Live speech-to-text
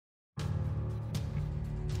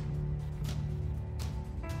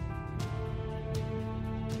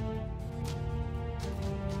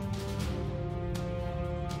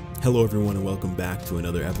Hello everyone and welcome back to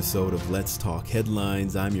another episode of Let's Talk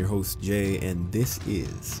Headlines. I'm your host Jay and this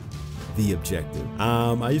is The Objective.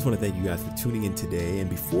 I just want to thank you guys for tuning in today, and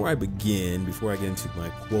before I get into my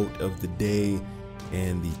quote of the day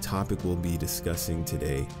and the topic we'll be discussing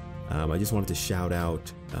today, I just wanted to shout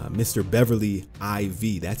out Mr. Beverly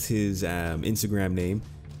IV. That's his Instagram name.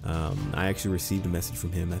 I actually received a message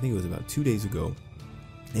from him, I think it was about 2 days ago,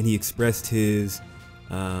 and he expressed his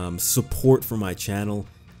support for my channel.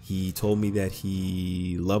 He told me that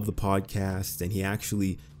he loved the podcast and he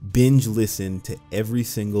actually binge listened to every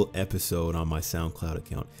single episode on my SoundCloud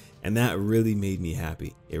account. And that really made me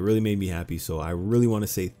happy. It really made me happy. So I really want to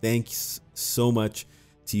say thanks so much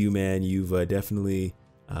to you, man. You've definitely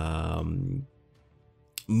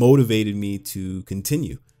motivated me to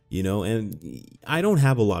continue, and I don't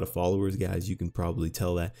have a lot of followers, guys. You can probably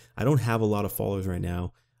tell that. I don't have a lot of followers right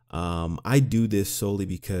now. I do this solely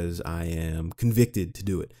because I am convicted to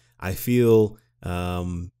do it. I feel a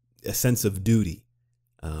sense of duty,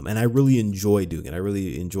 and I really enjoy doing it. I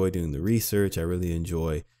really enjoy doing the research. I really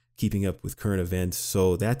enjoy keeping up with current events.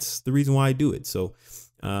 So that's the reason why I do it. So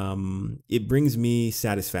it brings me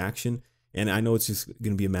satisfaction, and I know it's just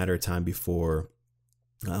going to be a matter of time before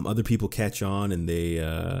other people catch on and they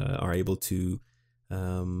are able to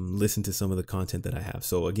listen to some of the content that I have.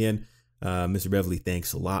 So again, Mr. Beverly,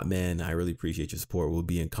 thanks a lot, man. I really appreciate your support. We'll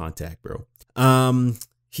be in contact, bro.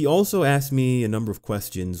 He also asked me a number of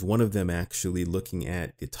questions, one of them actually looking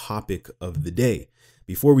at the topic of the day.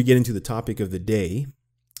 Before we get into the topic of the day,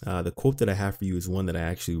 the quote that I have for you is one that I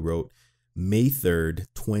actually wrote May 3rd,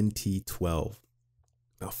 2012,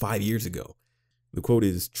 about 5 years ago. The quote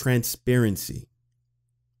is, "Transparency,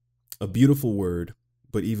 a beautiful word,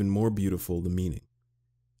 but even more beautiful the meaning,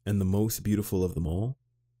 and the most beautiful of them all,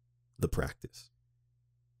 the practice."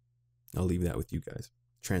 I'll leave that with you guys.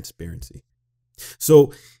 Transparency.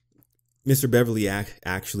 So Mr. Beverly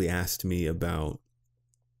actually asked me about,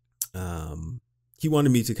 he wanted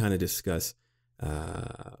me to kind of discuss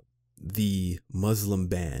the Muslim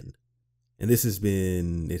ban. And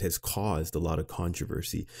it has caused a lot of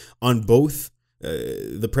controversy on both.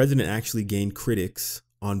 The president actually gained critics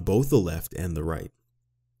on both the left and the right.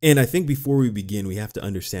 And I think before we begin, we have to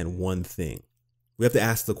understand one thing. We have to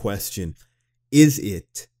ask the question, is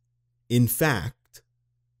it, in fact,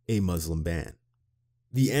 a Muslim ban?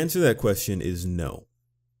 The answer to that question is no.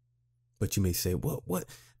 But you may say, what?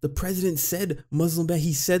 The president said Muslim ban.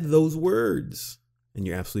 He said those words. And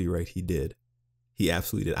you're absolutely right. He did. He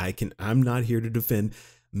absolutely did. I'm not here to defend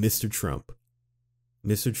Mr. Trump.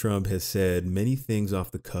 Mr. Trump has said many things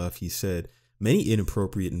off the cuff. He said many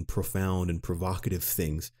inappropriate and profound and provocative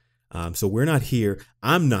things. So we're not here.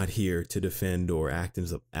 I'm not here to defend or act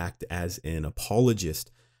as an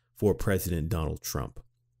apologist for President Donald Trump.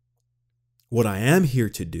 What I am here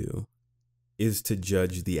to do is to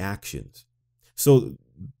judge the actions. So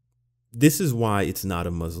this is why it's not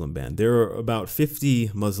a Muslim ban. There are about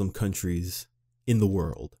 50 Muslim countries in the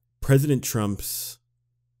world. President Trump's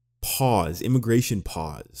immigration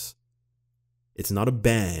pause, it's not a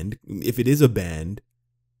ban. If it is a ban,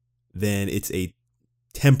 then it's a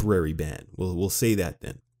temporary ban. We'll say that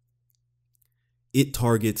then. It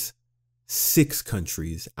targets 6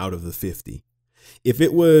 countries out of the 50. If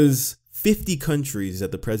it was 50 countries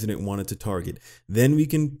that the president wanted to target, then we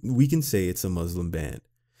can say it's a Muslim ban.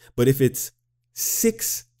 But if it's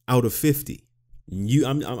 6 out of 50,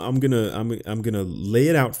 I'm gonna lay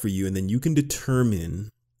it out for you, and then you can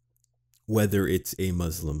determine whether it's a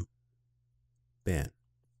Muslim ban.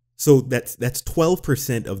 So that's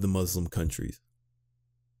 12% of the Muslim countries.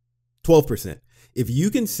 12%. If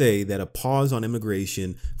you can say that a pause on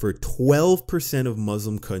immigration for 12% of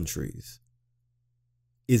Muslim countries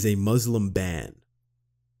is a Muslim ban,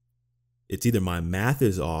 it's either my math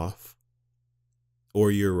is off or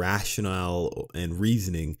your rationale and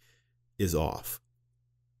reasoning is off.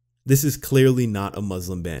 This is clearly not a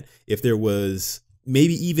Muslim ban. If there was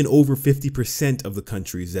maybe even over 50% of the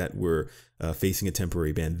countries that were facing a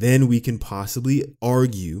temporary ban, then we can possibly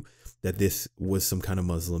argue that this was some kind of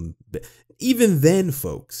Muslim ban. Even then,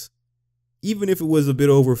 folks, even if it was a bit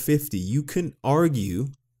over 50, you can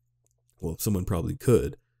argue, well, someone probably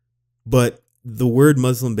could, but the word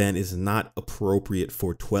Muslim ban is not appropriate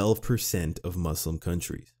for 12% of Muslim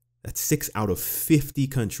countries. That's 6 out of 50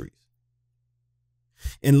 countries.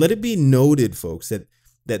 And let it be noted, folks,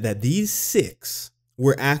 that these 6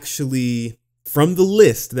 were actually from the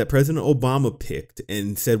list that President Obama picked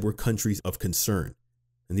and said were countries of concern.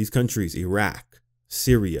 And these countries: Iraq,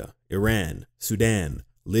 Syria, Iran, Sudan,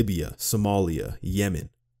 Libya, Somalia, Yemen.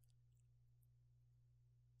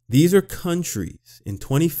 These are countries in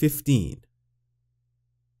 2015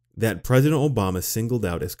 that President Obama singled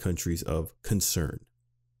out as countries of concern.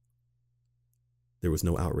 There was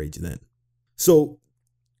no outrage then. So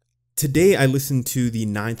today I listened to the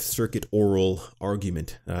Ninth Circuit oral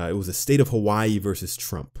argument. It was the state of Hawaii versus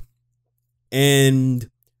Trump. And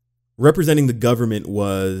representing the government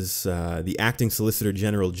was the acting Solicitor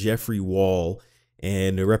General Jeffrey Wall,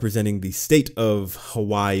 and representing the state of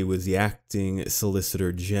Hawaii was the acting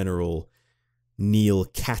Solicitor General Neil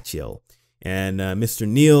Katyal. And Mr.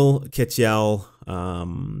 Neil Katyal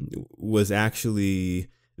was actually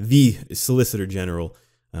the Solicitor General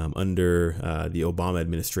under the Obama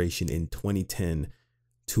administration in 2010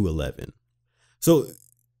 to 11. So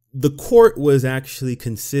the court was actually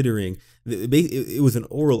considering, it was an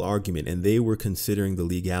oral argument, and they were considering the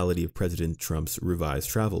legality of President Trump's revised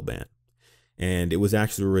travel ban. And it was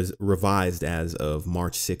actually revised as of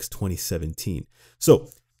March 6, 2017. So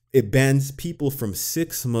it bans people from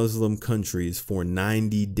 6 Muslim countries for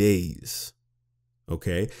 90 days.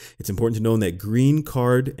 Okay, it's important to know that green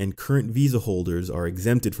card and current visa holders are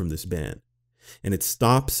exempted from this ban. And it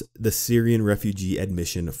stops the Syrian refugee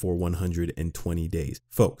admission for 120 days.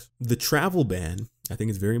 Folks, the travel ban, I think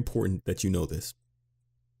it's very important that you know this.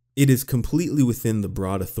 It is completely within the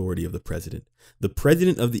broad authority of the president. The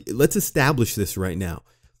president of the, let's establish this right now.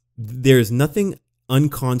 There's nothing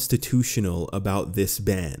unconstitutional about this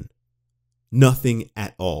ban. Nothing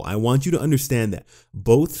at all. I want you to understand that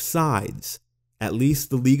both sides, at least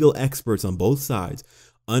the legal experts on both sides,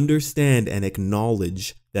 understand and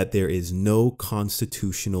acknowledge that there is no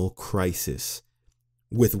constitutional crisis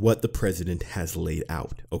with what the president has laid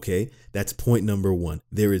out. Okay, that's point number one.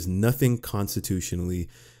 There is nothing constitutionally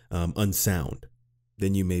unsound.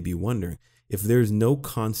 Then you may be wondering, if there's no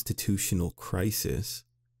constitutional crisis,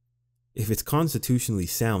 if it's constitutionally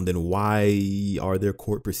sound, then why are there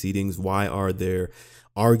court proceedings? Why are there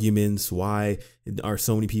arguments? Why are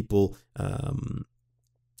so many people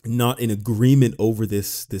not in agreement over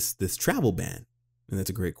this travel ban? And that's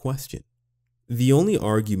a great question. The only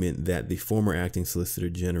argument that the former acting Solicitor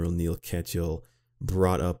General Neil Katyal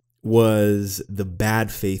brought up was the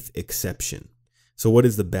bad faith exception. So what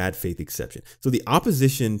is the bad faith exception? So the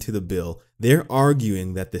opposition to the bill, they're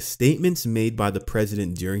arguing that the statements made by the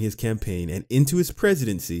president during his campaign and into his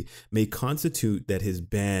presidency may constitute that his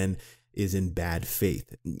ban is in bad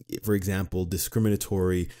faith. For example,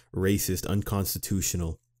 discriminatory, racist,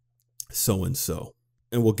 unconstitutional, so and so.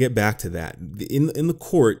 And we'll get back to that. In the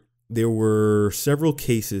court, there were several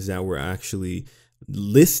cases that were actually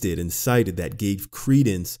listed and cited that gave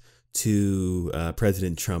credence to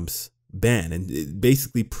President Trump's ban, and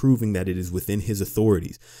basically proving that it is within his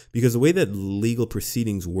authorities. Because the way that legal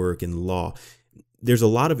proceedings work in law, there's a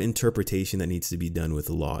lot of interpretation that needs to be done with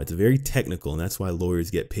the law. It's very technical, and that's why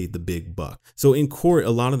lawyers get paid the big buck. So in court, a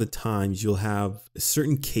lot of the times you'll have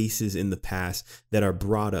certain cases in the past that are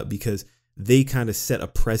brought up because they kind of set a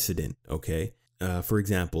precedent. Okay. For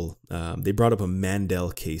example, they brought up a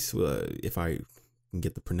Mandel case. If I can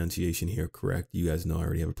get the pronunciation here correct, you guys know I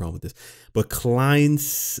already have a problem with this. But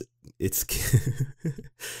Klein's, it's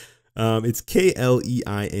it's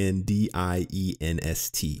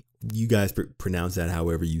Kleindienst. You guys pronounce that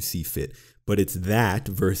however you see fit. But it's that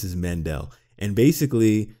versus Mandel. And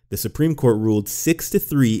basically, the Supreme Court ruled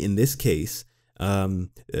 6-3 in this case.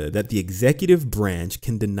 That the executive branch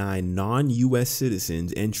can deny non-U.S.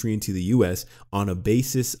 citizens entry into the U.S. on a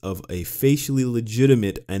basis of a facially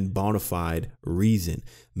legitimate and bona fide reason.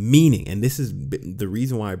 Meaning, and this is the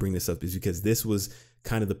reason why I bring this up, is because this was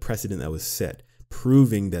kind of the precedent that was set,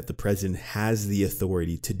 proving that the president has the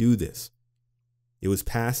authority to do this. It was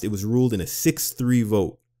passed, it was ruled in a 6-3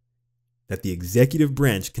 vote that the executive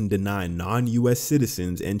branch can deny non-U.S.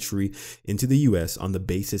 citizens entry into the U.S. on the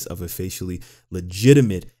basis of a facially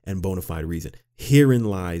legitimate and bona fide reason. Herein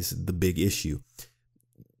lies the big issue.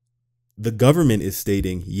 The government is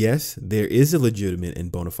stating, yes, there is a legitimate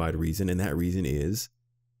and bona fide reason, and that reason is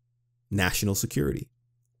national security.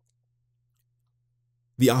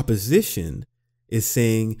 The opposition is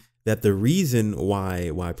saying that the reason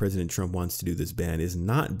why President Trump wants to do this ban is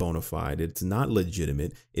not bona fide, it's not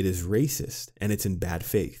legitimate, it is racist, and it's in bad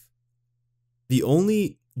faith. The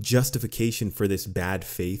only justification for this bad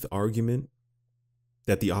faith argument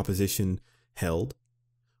that the opposition held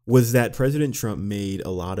was that President Trump made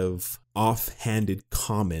a lot of offhanded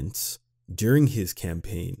comments during his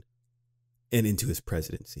campaign and into his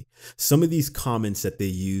presidency. Some of these comments that they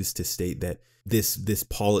used to state that this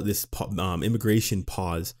immigration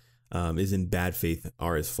pause is in bad faith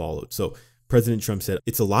are as followed. So President Trump said,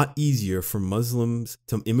 it's a lot easier for Muslims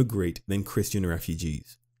to immigrate than Christian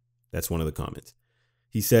refugees. That's one of the comments.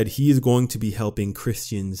 He said he is going to be helping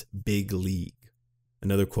Christians big league.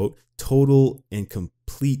 Another quote, total and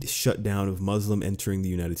complete shutdown of Muslim entering the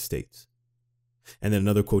United States. And then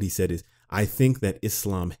another quote he said is, I think that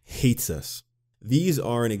Islam hates us. These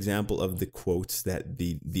are an example of the quotes that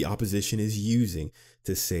the opposition is using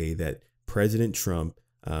to say that President Trump,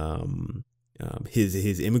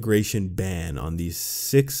 his immigration ban on these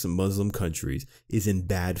 6 Muslim countries is in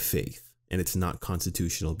bad faith, and it's not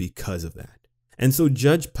constitutional because of that. And so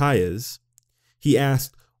Judge Paez, he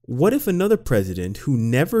asked, what if another president who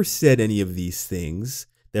never said any of these things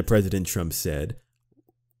that President Trump said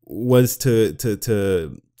was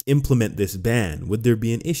to implement this ban? Would there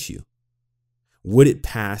be an issue? Would it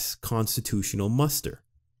pass constitutional muster?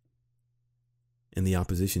 And the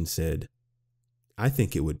opposition said, I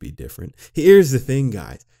think it would be different. Here's the thing,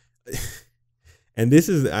 guys. And this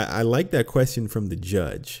is, I like that question from the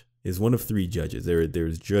judge. Is one of 3 judges.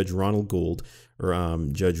 There's Judge Ronald Gold, or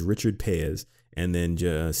Judge Richard Paez, and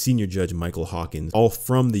then Senior Judge Michael Hawkins, all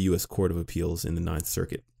from the U.S. Court of Appeals in the 9th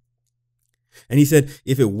Circuit. And he said,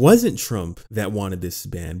 if it wasn't Trump that wanted this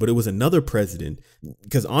ban, but it was another president,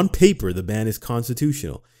 because on paper, the ban is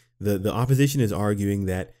constitutional. The opposition is arguing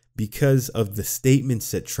that because of the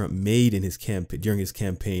statements that Trump made in his during his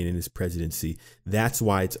campaign and his presidency, that's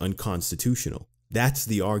why it's unconstitutional. That's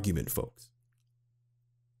the argument, folks.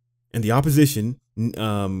 And the opposition,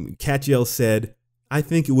 Katyal said, I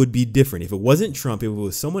think it would be different. If it wasn't Trump, if it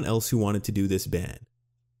was someone else who wanted to do this ban,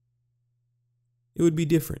 it would be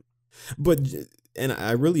different. But, and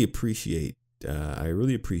I really appreciated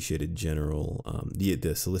General,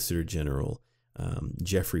 the Solicitor General,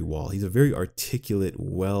 Jeffrey Wall. He's a very articulate,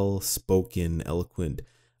 well-spoken, eloquent,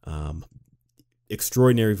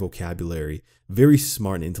 extraordinary vocabulary, very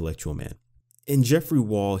smart and intellectual man. In Jeffrey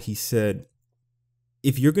Wall, he said,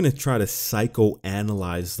 if you're going to try to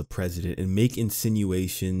psychoanalyze the president and make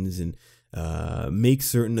insinuations and make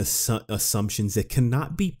certain assumptions that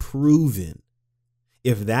cannot be proven,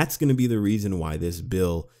 if that's going to be the reason why this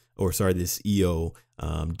this EO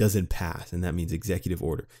doesn't pass, and that means executive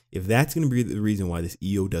order, if that's going to be the reason why this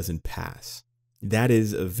EO doesn't pass, that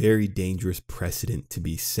is a very dangerous precedent to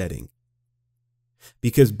be setting.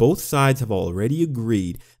 Because both sides have already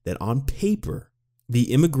agreed that on paper,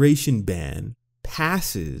 the immigration ban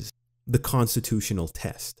passes the constitutional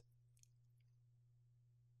test.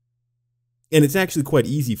 And it's actually quite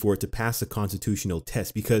easy for it to pass the constitutional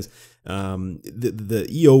test because the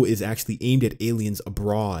EO is actually aimed at aliens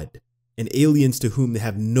abroad and aliens to whom they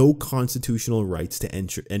have no constitutional rights to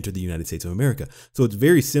enter the United States of America. So it's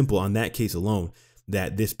very simple on that case alone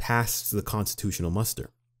that this passes the constitutional muster.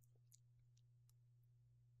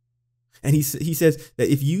 And he says that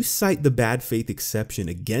if you cite the bad faith exception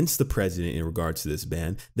against the president in regards to this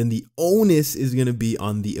ban, then the onus is going to be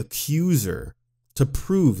on the accuser to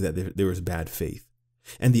prove that there was bad faith.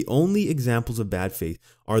 And the only examples of bad faith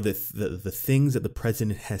are the things that the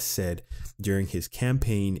president has said during his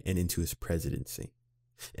campaign and into his presidency.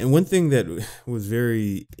 And one thing that was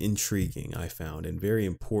very intriguing, I found, and very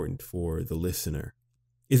important for the listener,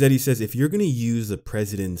 is that he says, if you're going to use the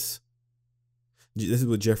president's, this is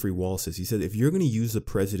what Jeffrey Wall says. He said, if you're going to use the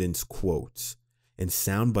president's quotes and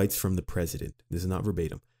sound bites from the president, this is not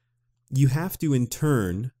verbatim, you have to in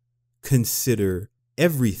turn consider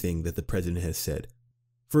everything that the president has said.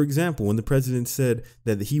 For example, when the president said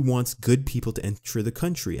that he wants good people to enter the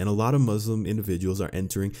country, and a lot of Muslim individuals are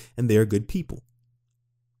entering and they are good people.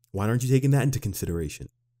 Why aren't you taking that into consideration?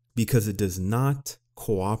 Because it does not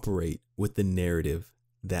cooperate with the narrative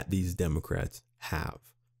that these Democrats have.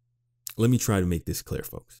 Let me try to make this clear,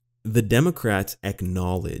 folks. The Democrats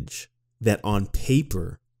acknowledge that on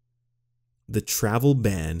paper, the travel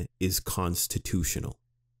ban is constitutional.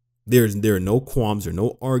 There are no qualms or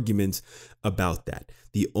no arguments about that.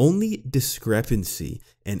 The only discrepancy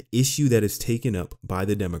and issue that is taken up by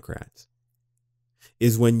the Democrats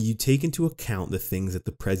is when you take into account the things that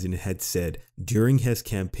the president had said during his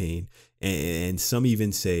campaign, and some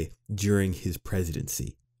even say during his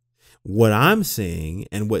presidency. What I'm saying,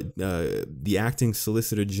 and what the acting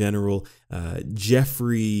Solicitor General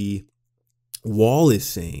Jeffrey Wall is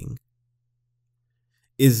saying,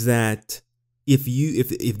 is that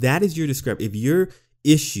if that is your discrepancy, if your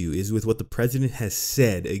issue is with what the president has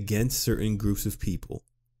said against certain groups of people,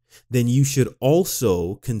 then you should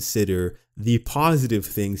also consider the positive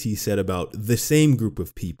things he said about the same group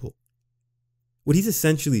of people. What he's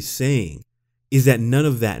essentially saying is that none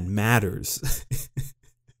of that matters.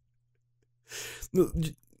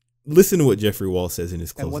 Listen to what Jeffrey Wall says in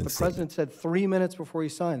his closing And what the statement. president said 3 minutes before he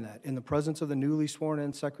signed that, in the presence of the newly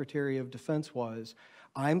sworn-in Secretary of Defense, was,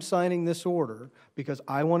 I'm signing this order because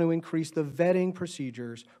I want to increase the vetting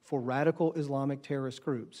procedures for radical Islamic terrorist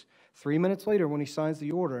groups. 3 minutes later, when he signs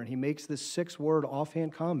the order and he makes this 6-word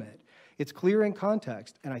offhand comment, it's clear in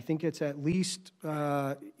context, and I think it's at least,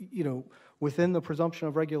 within the presumption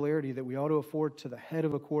of regularity that we ought to afford to the head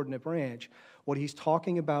of a coordinate branch. What he's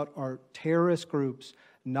talking about are terrorist groups,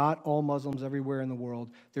 not all Muslims everywhere in the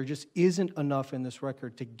world. There just isn't enough in this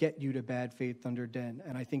record to get you to bad faith under Den.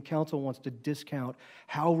 And I think counsel wants to discount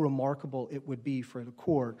how remarkable it would be for the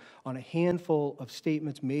court on a handful of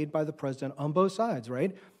statements made by the president on both sides,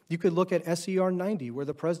 right? You could look at SER 90, where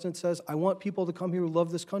the president says, I want people to come here who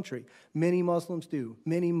love this country. Many Muslims do.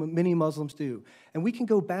 Many Muslims do. And we can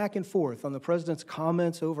go back and forth on the president's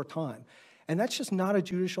comments over time. And that's just not a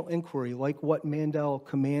judicial inquiry like what Mandel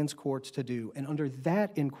commands courts to do. And under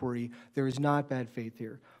that inquiry, there is not bad faith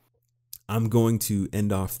here. I'm going to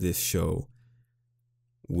end off this show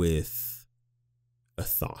with a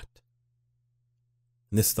thought.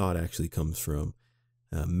 And this thought actually comes from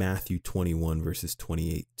Matthew 21, verses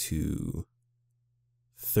 28 to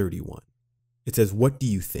 31. It says, what do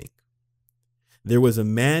you think? There was a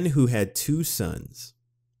man who had 2 sons.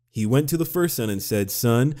 He went to the first son and said,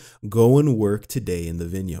 son, go and work today in the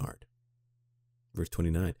vineyard. Verse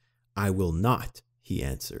 29, I will not, he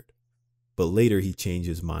answered. But later he changed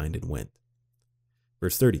his mind and went.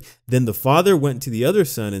 Verse 30, then the father went to the other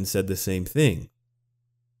son and said the same thing.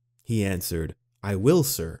 He answered, I will,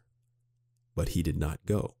 sir. But he did not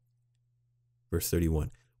go. Verse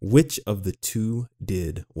 31, which of the 2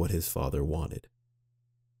 did what his father wanted?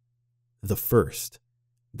 The first,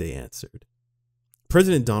 they answered.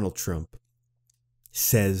 President Donald Trump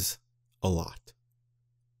says a lot.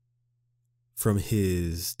 From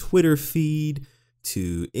his Twitter feed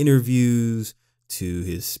to interviews to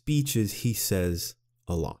his speeches, he says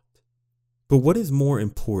a lot. But what is more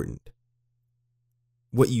important?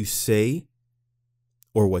 What you say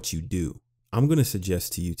or what you do? I'm going to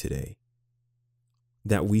suggest to you today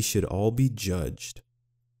that we should all be judged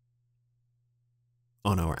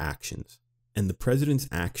on our actions. And the president's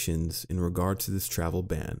actions in regard to this travel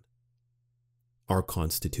ban are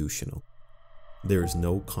constitutional. There is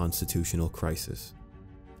no constitutional crisis.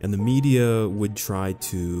 And the media would try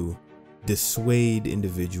to dissuade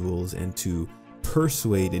individuals and to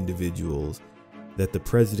persuade individuals that the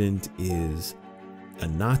president is a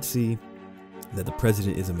Nazi, that the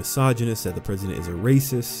president is a misogynist, that the president is a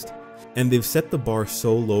racist. And they've set the bar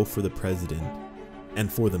so low for the president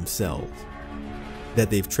and for themselves that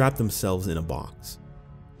they've trapped themselves in a box.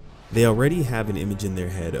 They already have an image in their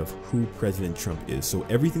head of who President Trump is. So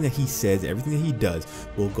everything that he says, everything that he does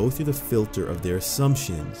will go through the filter of their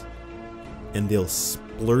assumptions, and they'll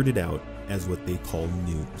splurt it out as what they call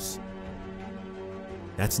news.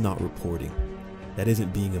 That's not reporting. That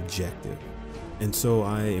isn't being objective. And so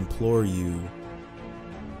I implore you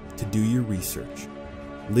to do your research.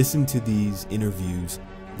 Listen to these interviews.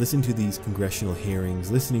 Listen to these congressional hearings,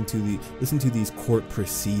 listen to these court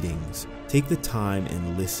proceedings. Take the time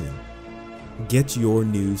and listen. Get your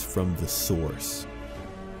news from the source,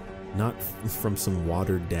 not from some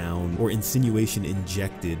watered down or insinuation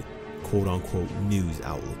injected quote unquote news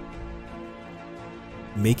outlet.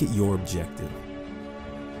 Make it your objective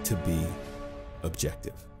to be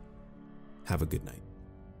objective. Have a good night.